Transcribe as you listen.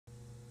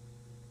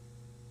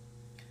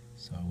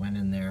So I went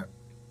in there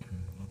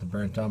with the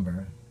burnt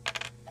umber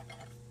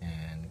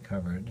and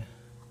covered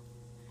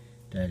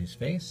Daddy's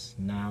face.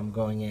 Now I'm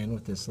going in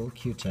with this little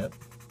Q-tip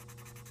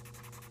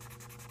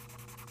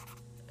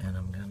and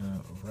I'm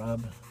gonna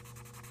rub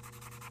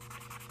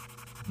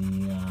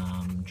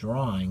the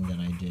drawing that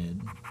I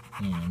did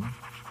in.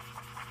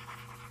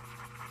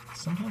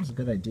 Sometimes a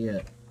good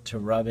idea to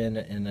rub in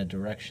a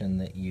direction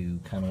that you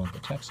kind of want the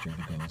texture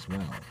to go as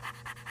well.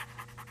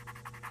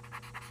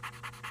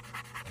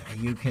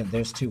 You can,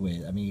 there's two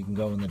ways. I mean, you can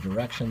go in the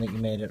direction that you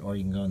made it, or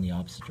you can go in the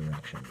opposite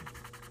direction.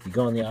 If you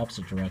go in the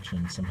opposite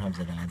direction, sometimes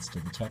it adds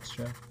to the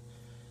texture.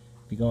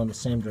 If you go in the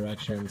same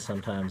direction,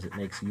 sometimes it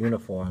makes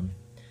uniform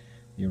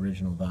the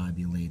original vibe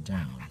you laid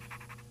down.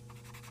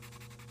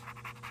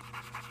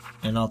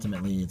 And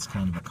ultimately, it's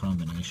kind of a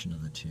combination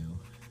of the two.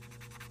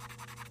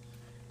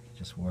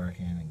 Just work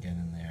in and get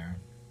in there.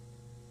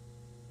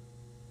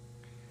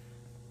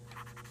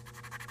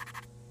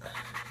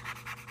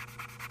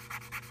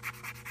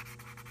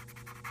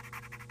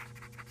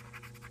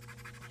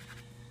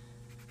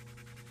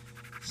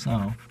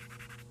 So,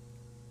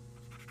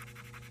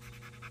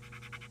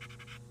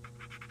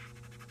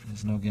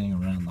 there's no getting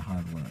around the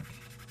hard work.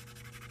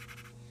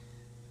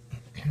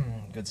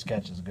 Good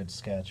sketch is a good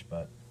sketch,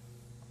 but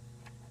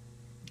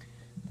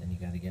then you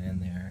got to get in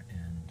there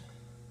and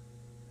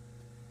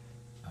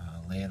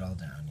lay it all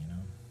down, you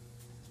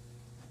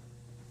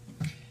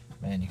know.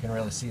 Man, you can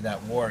really see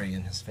that worry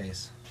in his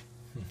face.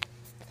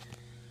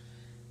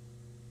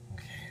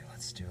 Okay,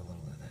 let's do a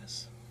little of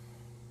this.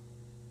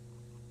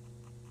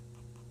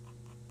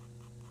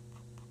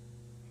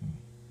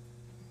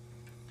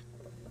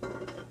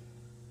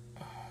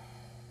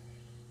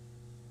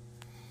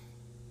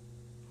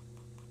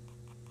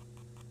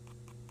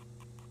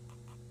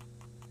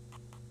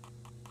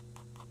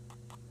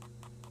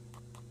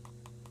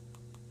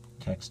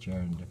 Texture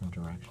in different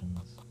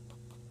directions,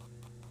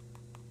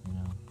 you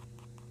know.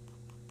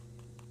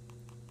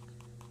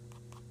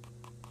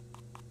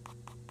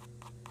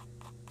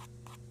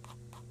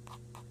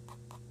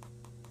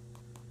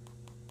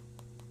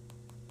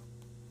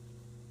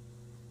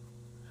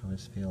 I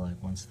always feel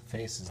like once the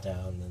face is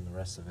down, then the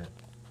rest of it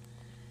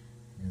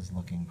is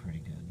looking pretty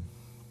good.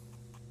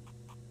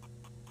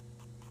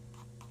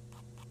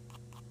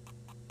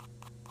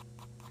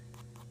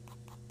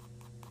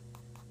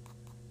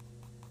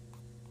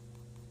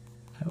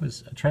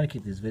 I try to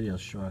keep these videos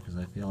short because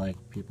I feel like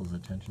people's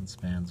attention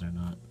spans are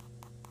not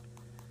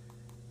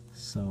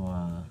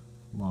so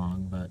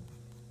long, but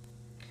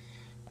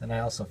then I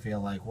also feel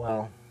like,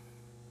 well,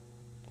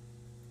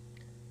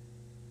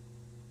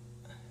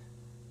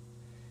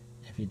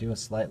 if you do a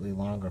slightly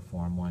longer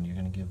form one, you're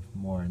going to give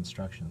more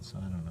instructions, so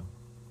I don't know.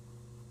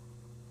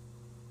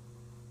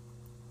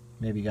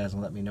 Maybe you guys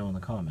will let me know in the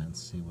comments,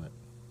 see what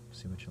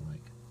you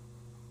like.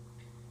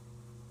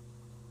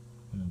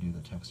 I'm going to do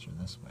the texture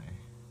this way.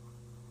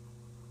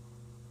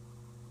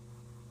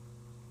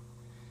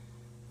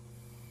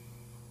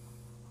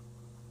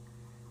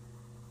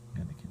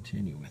 I'm going to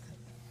continue with it.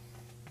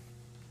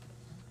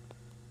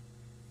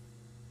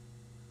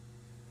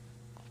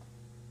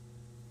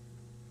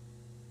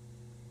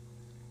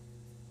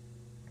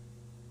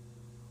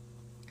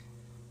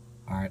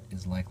 Art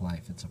is like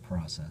life, it's a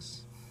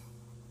process.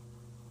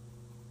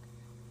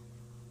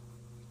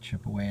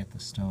 Chip away at the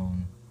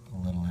stone a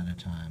little at a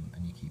time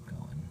and you keep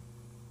going.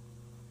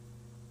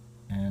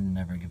 And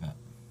never give up.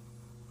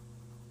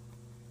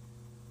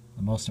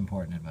 The most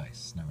important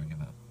advice, never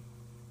give up.